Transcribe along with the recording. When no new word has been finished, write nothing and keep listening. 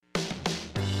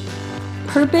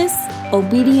purpose,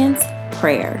 obedience,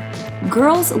 prayer.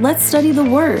 Girls, let's study the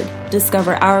Word,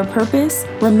 discover our purpose,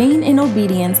 remain in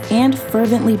obedience, and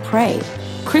fervently pray.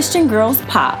 Christian Girls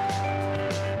Pop.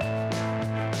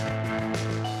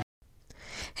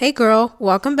 Hey girl,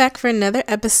 welcome back for another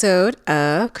episode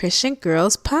of Christian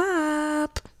Girls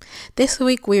Pop. This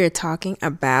week we are talking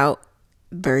about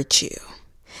virtue.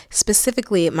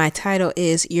 Specifically, my title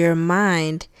is Your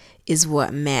Mind is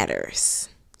What Matters.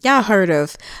 Y'all heard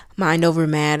of mind over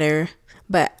matter,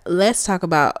 but let's talk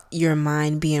about your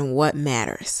mind being what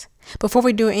matters. Before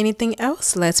we do anything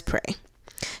else, let's pray.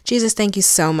 Jesus, thank you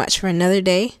so much for another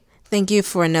day. Thank you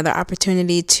for another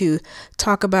opportunity to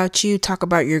talk about you, talk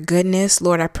about your goodness.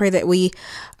 Lord, I pray that we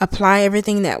apply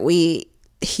everything that we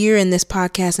hear in this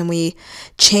podcast and we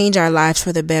change our lives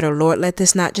for the better. Lord, let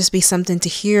this not just be something to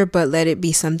hear, but let it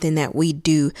be something that we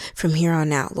do from here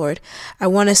on out, Lord. I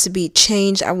want us to be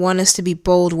changed. I want us to be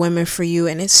bold women for you.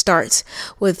 And it starts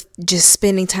with just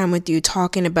spending time with you,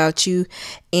 talking about you,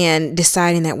 and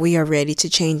deciding that we are ready to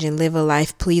change and live a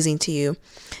life pleasing to you.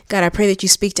 God, I pray that you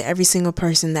speak to every single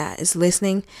person that is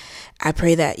listening. I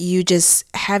pray that you just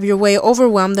have your way,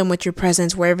 overwhelm them with your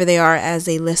presence wherever they are as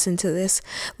they listen to this.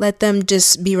 Let them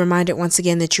just be reminded once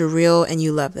again that you're real and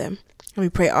you love them. And we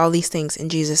pray all these things in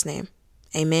Jesus' name.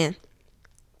 Amen.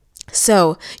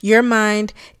 So, your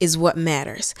mind is what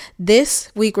matters.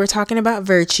 This week we're talking about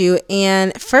virtue,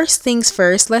 and first things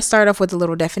first, let's start off with a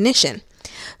little definition.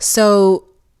 So,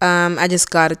 I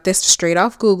just got this straight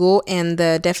off Google, and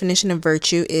the definition of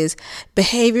virtue is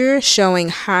behavior showing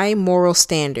high moral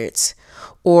standards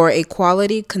or a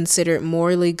quality considered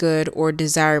morally good or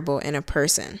desirable in a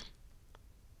person.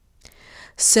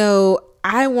 So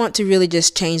I want to really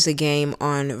just change the game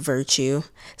on virtue.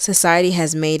 Society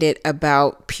has made it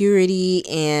about purity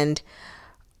and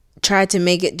tried to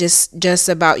make it just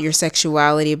about your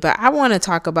sexuality, but I want to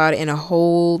talk about it in a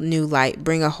whole new light,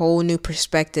 bring a whole new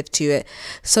perspective to it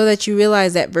so that you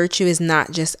realize that virtue is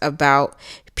not just about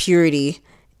purity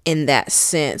in that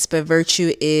sense, but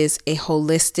virtue is a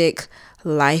holistic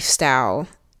lifestyle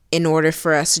in order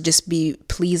for us to just be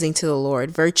pleasing to the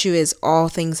Lord. Virtue is all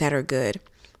things that are good.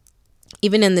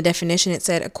 Even in the definition, it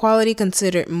said a quality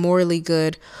considered morally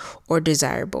good or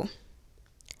desirable.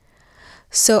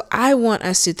 So I want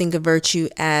us to think of virtue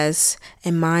as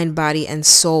a mind, body, and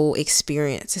soul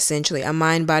experience, essentially a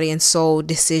mind, body, and soul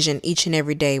decision each and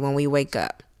every day when we wake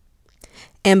up.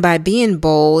 And by being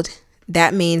bold,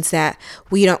 that means that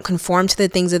we don't conform to the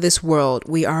things of this world.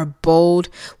 We are bold.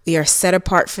 We are set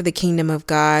apart for the kingdom of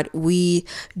God. We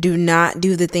do not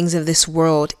do the things of this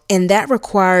world. And that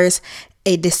requires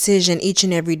a decision each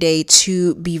and every day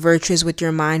to be virtuous with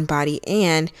your mind, body,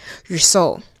 and your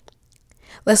soul.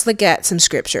 Let's look at some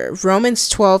scripture. Romans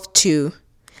 12:2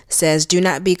 says, "Do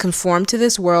not be conformed to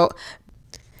this world,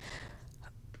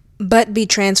 but be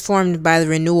transformed by the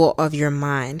renewal of your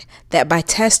mind, that by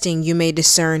testing you may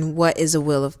discern what is the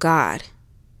will of God."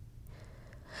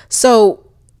 So,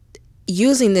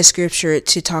 using this scripture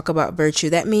to talk about virtue,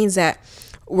 that means that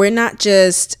we're not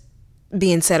just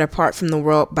being set apart from the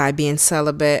world by being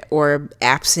celibate or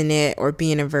abstinent or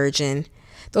being a virgin.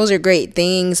 Those are great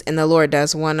things, and the Lord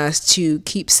does want us to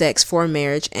keep sex for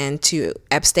marriage and to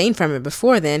abstain from it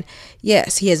before then.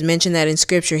 Yes, he has mentioned that in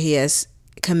scripture. He has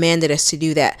commanded us to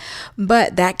do that.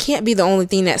 But that can't be the only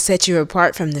thing that sets you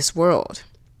apart from this world.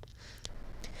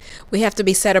 We have to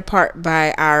be set apart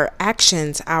by our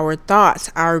actions, our thoughts,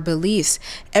 our beliefs,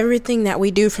 everything that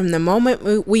we do from the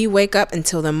moment we wake up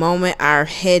until the moment our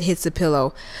head hits the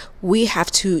pillow. We have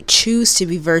to choose to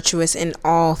be virtuous in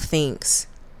all things.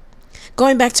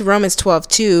 Going back to Romans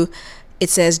 12:2, it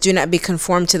says, "Do not be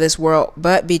conformed to this world,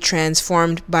 but be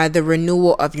transformed by the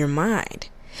renewal of your mind."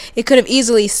 It could have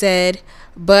easily said,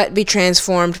 "But be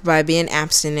transformed by being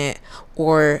abstinent,"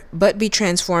 or "But be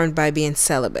transformed by being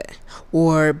celibate,"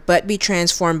 or "But be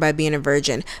transformed by being a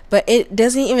virgin." But it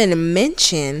doesn't even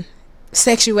mention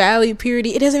sexuality,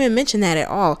 purity. It doesn't even mention that at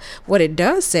all. What it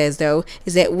does says, though,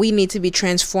 is that we need to be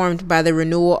transformed by the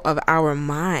renewal of our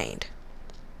mind.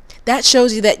 That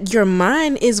shows you that your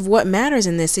mind is what matters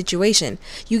in this situation.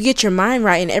 You get your mind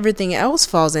right and everything else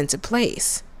falls into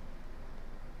place.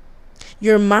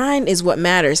 Your mind is what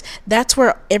matters. That's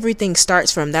where everything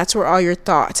starts from. That's where all your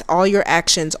thoughts, all your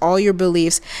actions, all your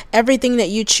beliefs, everything that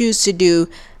you choose to do,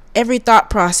 every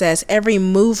thought process, every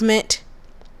movement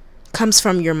comes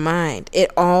from your mind.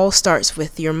 It all starts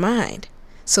with your mind.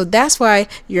 So that's why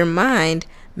your mind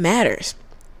matters.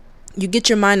 You get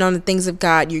your mind on the things of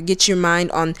God. You get your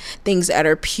mind on things that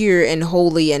are pure and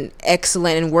holy and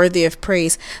excellent and worthy of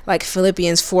praise, like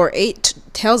Philippians 4:8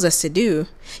 tells us to do.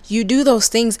 You do those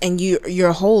things and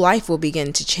your whole life will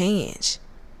begin to change.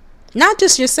 Not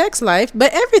just your sex life,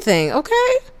 but everything,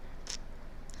 okay?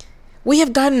 We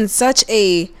have gotten such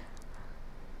a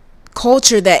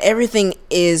culture that everything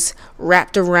is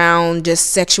wrapped around just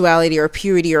sexuality or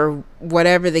purity or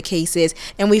whatever the case is,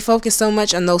 and we focus so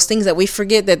much on those things that we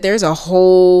forget that there's a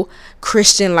whole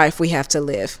Christian life we have to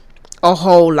live. A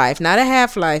whole life, not a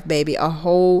half life, baby. A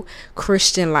whole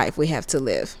Christian life we have to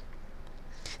live.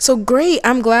 So great.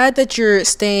 I'm glad that you're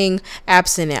staying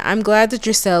abstinent. I'm glad that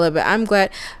you're celibate. I'm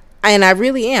glad. And I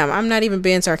really am. I'm not even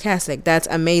being sarcastic. That's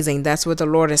amazing. That's what the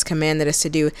Lord has commanded us to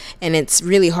do. And it's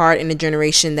really hard in a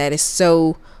generation that is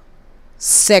so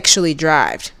sexually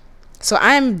drived. So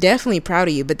I'm definitely proud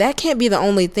of you. But that can't be the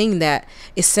only thing that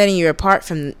is setting you apart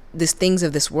from these things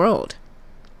of this world.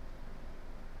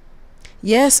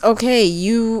 Yes, okay,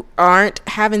 you aren't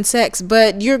having sex,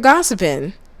 but you're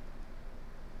gossiping.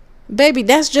 Baby,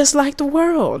 that's just like the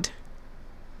world.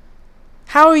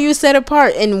 How are you set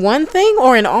apart? In one thing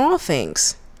or in all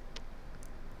things?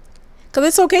 Because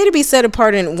it's okay to be set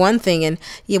apart in one thing and,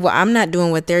 yeah, well, I'm not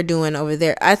doing what they're doing over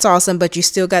there. That's awesome, but you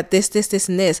still got this,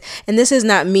 and this. And this is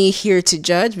not me here to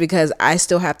judge, because I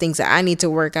still have things that I need to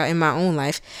work out in my own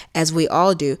life, as we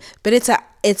all do. But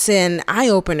it's an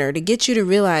eye-opener to get you to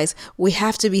realize we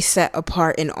have to be set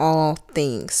apart in all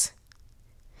things.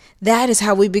 That is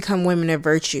how we become women of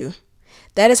virtue.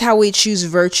 That is how we choose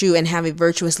virtue and have a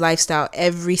virtuous lifestyle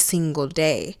every single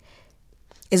day,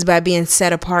 is by being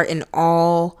set apart in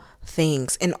all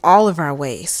things, in all of our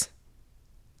ways.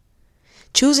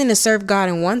 Choosing to serve God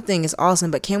in one thing is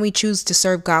awesome, but can we choose to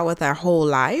serve God with our whole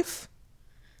life?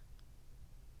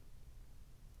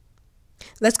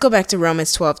 Let's go back to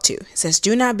Romans 12:2. It says,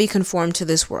 "Do not be conformed to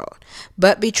this world,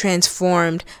 but be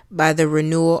transformed by the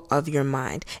renewal of your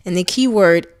mind." And the key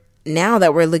word now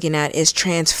that we're looking at is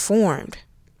transformed.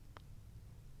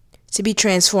 To be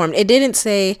transformed. It didn't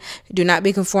say do not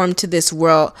be conformed to this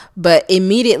world, but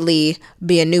immediately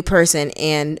be a new person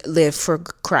and live for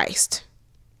Christ.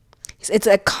 It's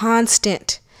a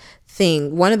constant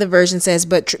thing. One of the versions says,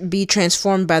 but be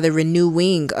transformed by the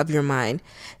renewing of your mind,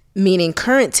 meaning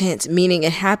current tense, meaning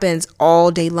it happens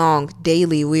all day long.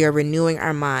 Daily, we are renewing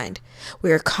our mind.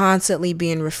 We are constantly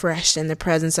being refreshed in the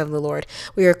presence of the Lord.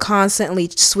 We are constantly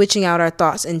switching out our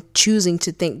thoughts and choosing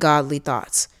to think godly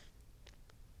thoughts.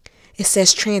 It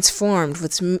says transformed,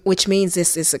 which means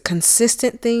this is a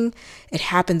consistent thing. It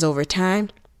happens over time.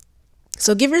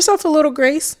 So give yourself a little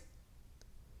grace.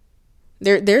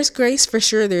 There's grace for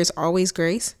sure. There's always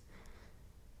grace.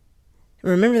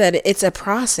 Remember that it's a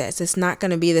process. It's not going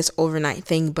to be this overnight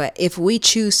thing. But if we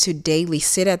choose to daily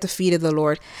sit at the feet of the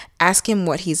Lord, ask him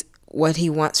what he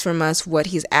wants from us, what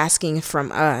he's asking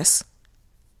from us.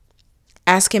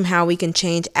 Ask him how we can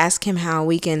change. Ask him how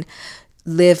we can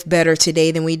live better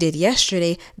today than we did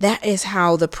yesterday. That is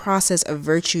how the process of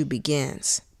virtue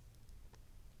begins.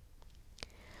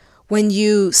 When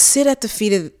you sit at the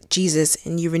feet of Jesus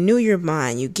and you renew your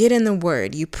mind, you get in the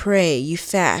word, you pray, you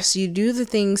fast, you do the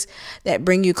things that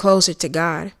bring you closer to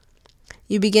God,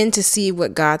 you begin to see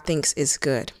what God thinks is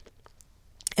good.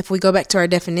 If we go back to our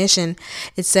definition,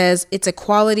 it says it's a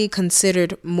quality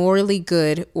considered morally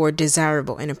good or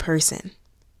desirable in a person.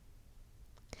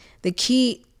 The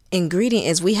key ingredient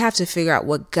is we have to figure out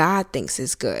what God thinks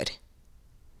is good.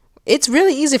 It's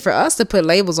really easy for us to put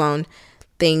labels on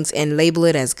things and label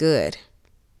it as good.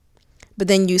 But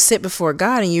then you sit before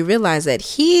God and you realize that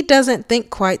he doesn't think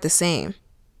quite the same.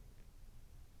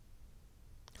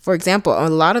 For example, a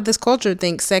lot of this culture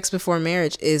thinks sex before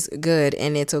marriage is good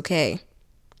and it's okay.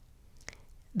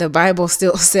 The Bible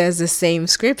still says the same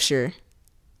scripture,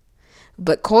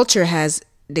 but culture has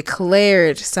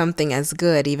declared something as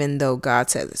good even though God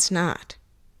says it's not.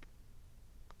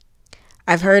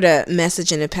 I've heard a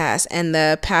message in the past, and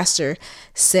the pastor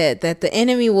said that the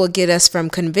enemy will get us from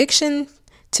conviction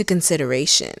to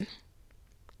consideration.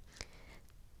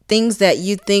 Things that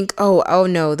you think, oh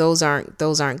no, those aren't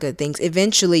good things.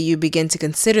 Eventually you begin to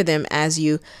consider them as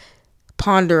you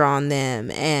ponder on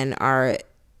them and are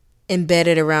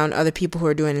embedded around other people who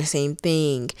are doing the same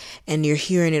thing, and you're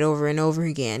hearing it over and over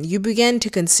again. You begin to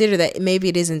consider that maybe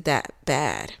it isn't that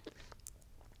bad.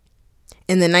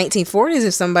 In the 1940s,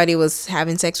 if somebody was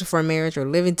having sex before marriage or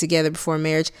living together before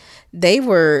marriage, they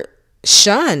were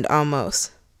shunned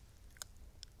almost.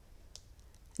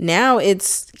 Now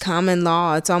it's common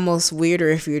law. It's almost weirder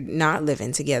if you're not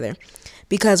living together,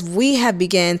 because we have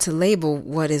begun to label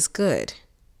what is good.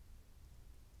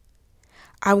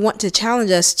 I want to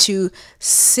challenge us to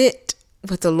sit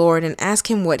with the Lord and ask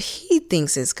him what he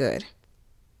thinks is good.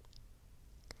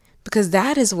 Because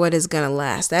that is what is going to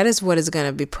last. That is what is going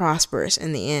to be prosperous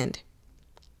in the end.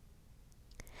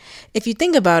 If you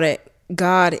think about it,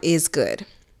 God is good.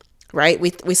 right?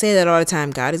 We say that all the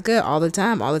time. God is good all the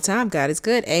time, all the time. God is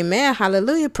good. Amen.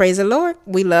 Hallelujah. Praise the Lord.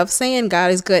 We love saying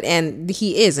God is good, and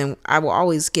he is. And I will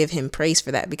always give him praise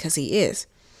for that because he is.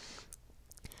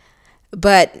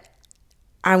 But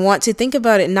I want to think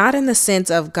about it not in the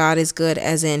sense of God is good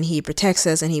as in he protects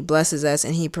us and he blesses us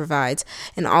and he provides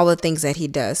and all the things that he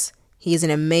does. He is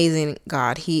an amazing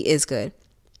God. He is good.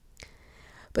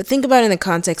 But think about it in the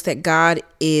context that God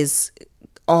is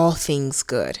all things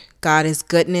good. God is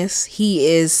goodness. He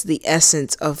is the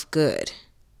essence of good.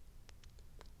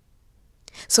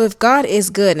 So if God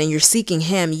is good and you're seeking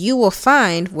him, you will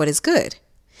find what is good.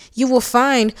 You will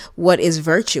find what is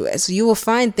virtuous. You will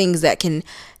find things that can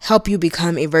help you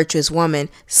become a virtuous woman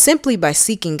simply by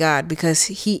seeking God because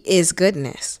he is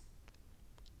goodness.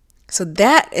 So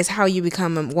that is how you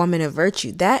become a woman of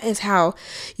virtue. That is how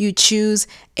you choose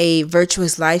a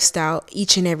virtuous lifestyle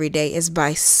each and every day, is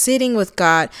by sitting with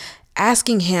God,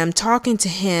 asking him, talking to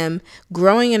him,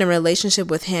 growing in a relationship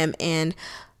with him, and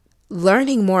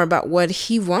learning more about what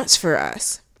he wants for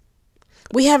us.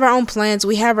 We have our own plans.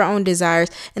 We have our own desires.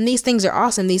 And these things are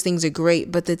awesome. These things are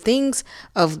great. But the things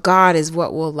of God is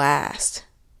what will last.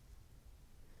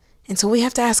 And so we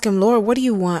have to ask him, Lord, what do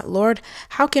you want? Lord,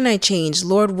 how can I change?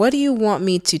 Lord, what do you want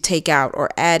me to take out or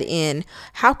add in?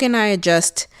 How can I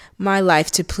adjust my life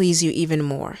to please you even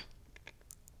more?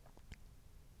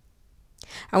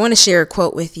 I want to share a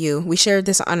quote with you. We shared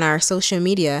this on our social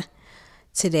media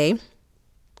today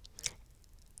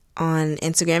on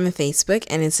Instagram and Facebook,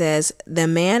 and it says, "The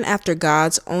man after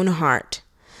God's own heart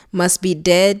must be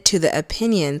dead to the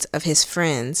opinions of his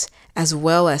friends as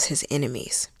well as his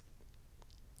enemies."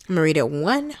 I'm going to read it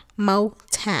one more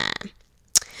time.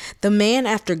 The man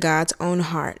after God's own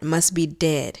heart must be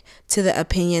dead to the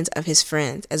opinions of his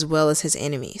friends as well as his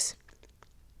enemies.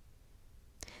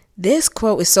 This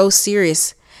quote is so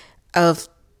serious of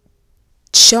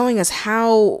showing us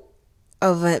how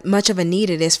much of a need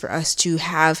it is for us to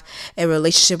have a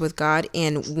relationship with God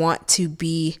and want to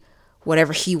be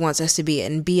whatever he wants us to be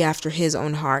and be after his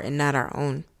own heart and not our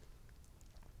own.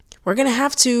 We're going to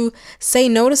have to say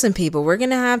no to some people. We're going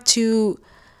to have to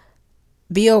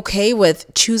be okay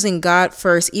with choosing God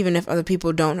first, even if other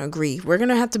people don't agree. We're going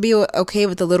to have to be okay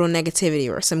with a little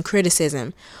negativity or some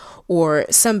criticism or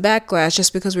some backlash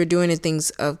just because we're doing the things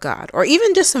of God, or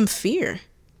even just some fear.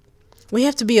 We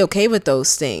have to be okay with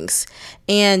those things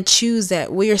and choose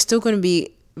that we are still going to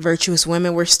be virtuous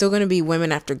women. We're still going to be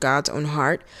women after God's own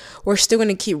heart. We're still going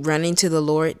to keep running to the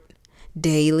Lord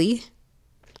daily.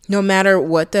 No matter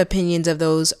what the opinions of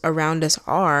those around us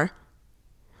are,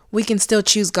 we can still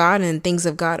choose God and things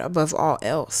of God above all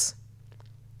else.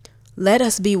 Let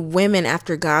us be women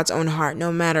after God's own heart,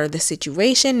 no matter the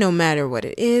situation, no matter what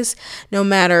it is, no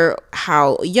matter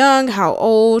how young, how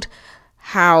old,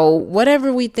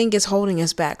 whatever we think is holding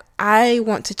us back. I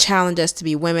want to challenge us to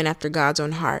be women after God's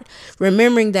own heart,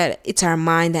 remembering that it's our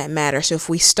mind that matters. So if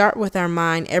we start with our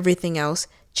mind, everything else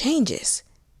changes.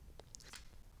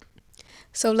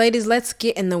 So ladies, let's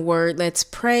get in the word. Let's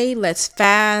pray. Let's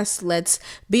fast. Let's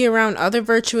be around other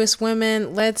virtuous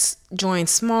women. Let's join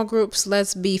small groups.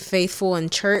 Let's be faithful in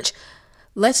church.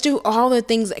 Let's do all the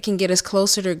things that can get us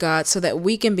closer to God so that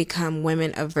we can become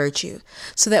women of virtue,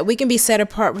 so that we can be set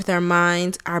apart with our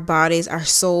minds, our bodies, our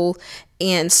soul,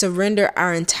 and surrender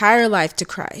our entire life to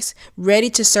Christ, ready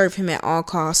to serve him at all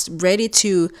costs, ready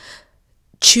to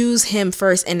choose him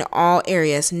first in all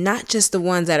areas, not just the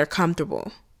ones that are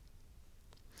comfortable.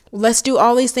 Let's do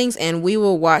all these things and we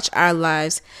will watch our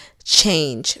lives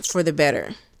change for the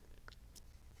better.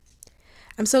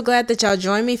 I'm so glad that y'all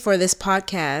joined me for this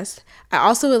podcast. I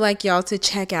also would like y'all to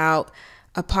check out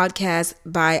a podcast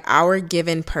by Our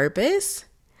Given Purpose.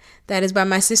 That is by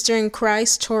my sister in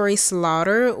Christ, Tori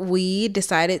Slaughter. We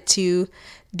decided to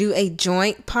do a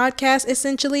joint podcast,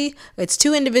 essentially. It's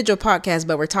two individual podcasts,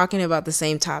 but we're talking about the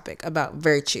same topic, about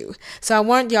virtue. So I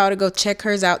want y'all to go check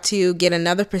hers out too, get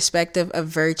another perspective of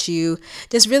virtue.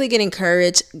 Just really get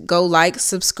encouraged. Go like,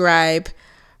 subscribe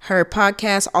her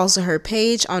podcast, also her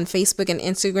page on Facebook and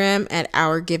Instagram at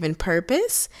Our Given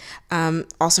Purpose.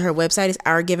 Also her website is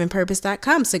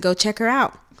ourgivenpurpose.com. So go check her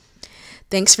out.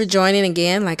 Thanks for joining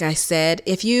again. Like I said,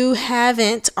 if you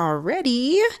haven't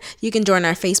already, you can join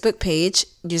our Facebook page.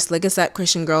 Just look us up,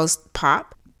 Christian Girls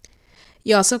Pop.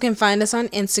 You also can find us on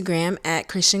Instagram at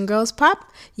Christian Girls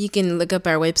Pop. You can look up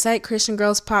our website,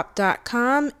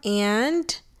 christiangirlspop.com,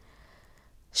 and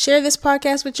share this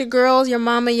podcast with your girls, your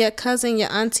mama, your cousin,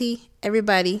 your auntie.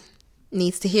 Everybody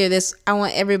needs to hear this. I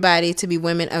want everybody to be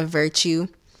women of virtue.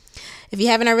 If you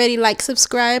haven't already,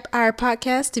 subscribe our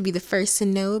podcast to be the first to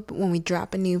know when we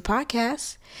drop a new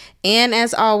podcast. And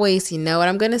as always, you know what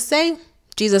I'm going to say?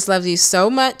 Jesus loves you so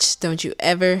much. Don't you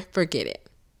ever forget it.